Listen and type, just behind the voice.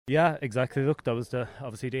Yeah, exactly. Look, that was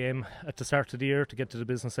obviously the aim at the start of the year to get to the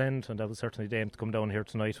business end, and that was certainly the aim to come down here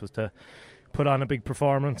tonight, was to put on a big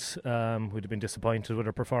performance. We'd have been disappointed with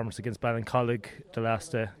our performance against Ballincollig the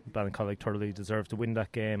last day. Ballincollig thoroughly deserved to win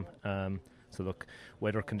that game. So look,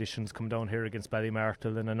 weather conditions come down here against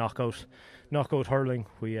Ballymartle in a knockout hurling.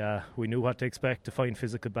 We knew what to expect, a fine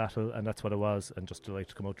physical battle, and that's what it was, and just delighted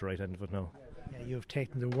to come out the right end of it now. Yeah, you've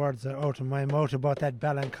taken the words out of my mouth about that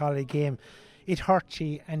Ballincollig game. It hurt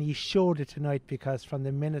you, and you showed it tonight, because from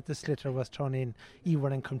the minute the sliotar was thrown in, you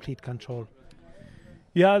were in complete control.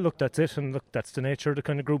 Yeah, look, that's it, and look, that's the nature of the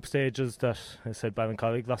kind of group stages that I said.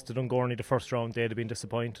 Ballincollig lost to Dungorney the first round. They'd have been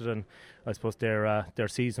disappointed, and I suppose their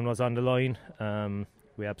season was on the line.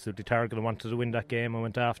 We absolutely targeted and wanted to win that game and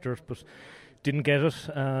went after it, but didn't get it.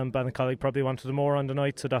 Ballincollig probably wanted it more on the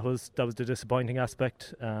night, so that was the disappointing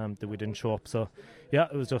aspect, that we didn't show up. So yeah,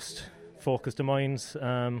 it was just focus the minds.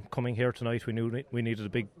 Coming here tonight, we knew we needed a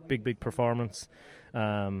big performance,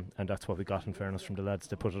 and that's what we got, in fairness, from the lads.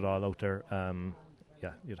 They put it all out there.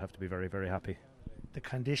 Yeah, you'd have to be very, very happy. The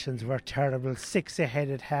conditions were terrible. 6 ahead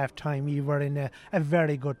at half time. You were in a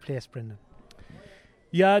very good place, Brendan.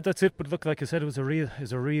 Yeah, that's it. But look, like I said, it was a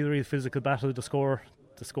real physical battle. The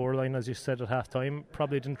score line, as you said, at half time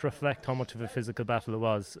probably didn't reflect how much of a physical battle it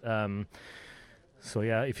was. So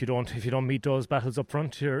yeah, if you don't meet those battles up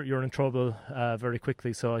front, you're in trouble very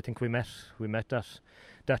quickly. So I think we met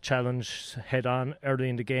that challenge head on early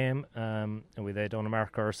in the game, and we laid down a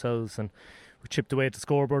marker ourselves, and we chipped away at the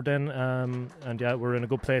scoreboard then, and yeah, we're in a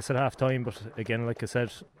good place at half time. But again, like I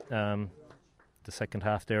said, the second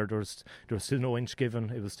half there was still no inch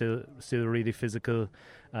given. It was still really physical,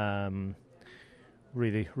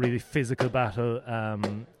 really physical battle,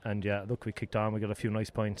 and yeah, look, we kicked on, we got a few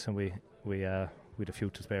nice points, and we had a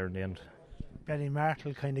few to spare in the end.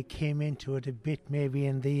 Ballymartle kind of came into it a bit maybe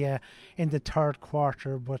in the third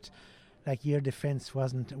quarter, but like, your defence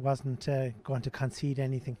wasn't going to concede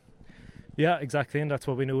anything. Yeah, exactly, and that's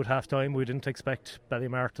what we knew at half time. We didn't expect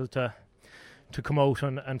Ballymartle to come out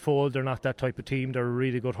and fold. They're not that type of team. They're a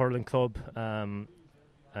really good hurling club, and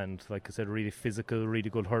like I said, really physical, really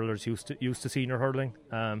good hurlers, used to senior hurling.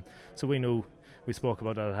 So we knew, we spoke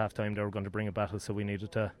about that at half time, they were going to bring a battle, so we need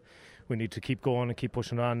to keep going and keep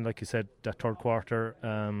pushing on. Like you said, that third quarter,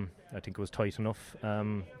 I think it was tight enough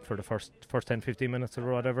for the first 10-15 minutes or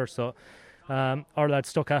whatever. So our lads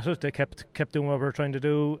stuck at it. They kept doing what we were trying to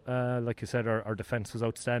do. Like you said, our defence was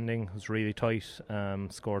outstanding. It was really tight.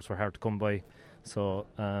 Scores were hard to come by. So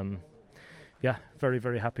yeah, very,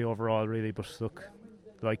 very happy overall, really. But look,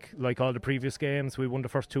 like all the previous games, we won the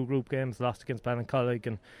first 2 group games, lost against Ballincollig,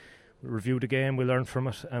 and review the game, we learned from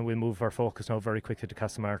it, and we'll move our focus now very quickly to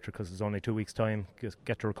Castlemartyr, because it's only 2 weeks' time.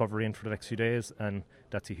 Get the recovery in for the next few days, and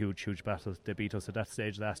that's a huge battle. They beat us at that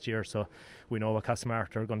stage last year, so we know what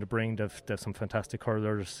Castlemartyr are going to bring. They've some fantastic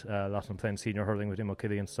hurlers, a lot of them playing senior hurling with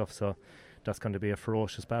Imokilly and stuff, so that's going to be a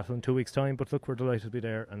ferocious battle in 2 weeks' time. But look, we're delighted to be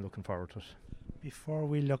there and looking forward to it. Before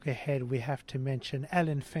we look ahead, we have to mention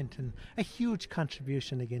Alan Fenton, a huge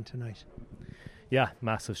contribution again tonight. Yeah,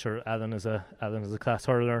 massive. Sure, Alan is a class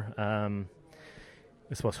hurler.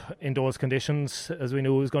 I suppose in those conditions, as we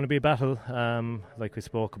knew, it was going to be a battle, like we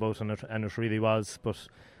spoke about, and it really was. But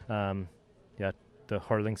yeah, the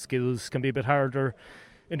hurling skills can be a bit harder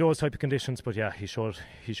in those type of conditions. But yeah, he showed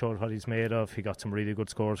what he's made of. He got some really good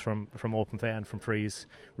scores from open play and from frees.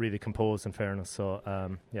 Really composed, in fairness. So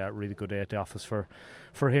yeah, really good day at the office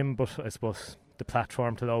for him. But I suppose the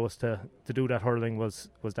platform to allow us to do that hurling was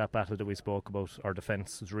that battle that we spoke about. Our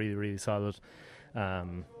defence was really solid,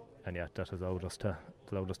 and yeah, that has allowed us to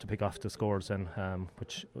pick off the scores, and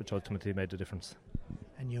which ultimately made the difference.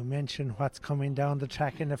 And you mentioned what's coming down the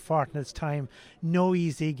track in a fortnight's time. No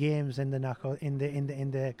easy games in the knockout, in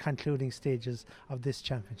the concluding stages of this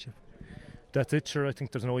championship. That's it, sure. I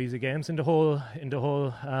think there's no easy games in the whole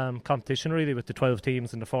competition, really, with the 12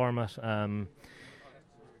 teams in the format.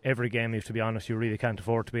 Every game, you have to be honest, you really can't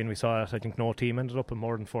afford to be in. We saw it. I think no team ended up with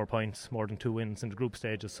more than 4 points, more than 2 wins in the group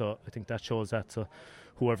stages. So I think that shows that. So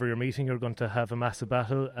whoever you're meeting, you're going to have a massive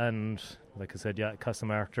battle. And like I said, yeah,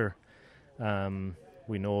 Castlemartyr,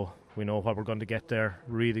 we know what we're going to get there.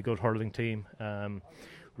 Really good hurling team,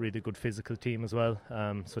 really good physical team as well.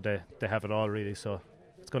 So they have it all, really. So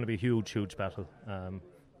it's going to be a huge battle.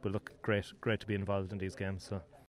 But look, great to be involved in these games. So.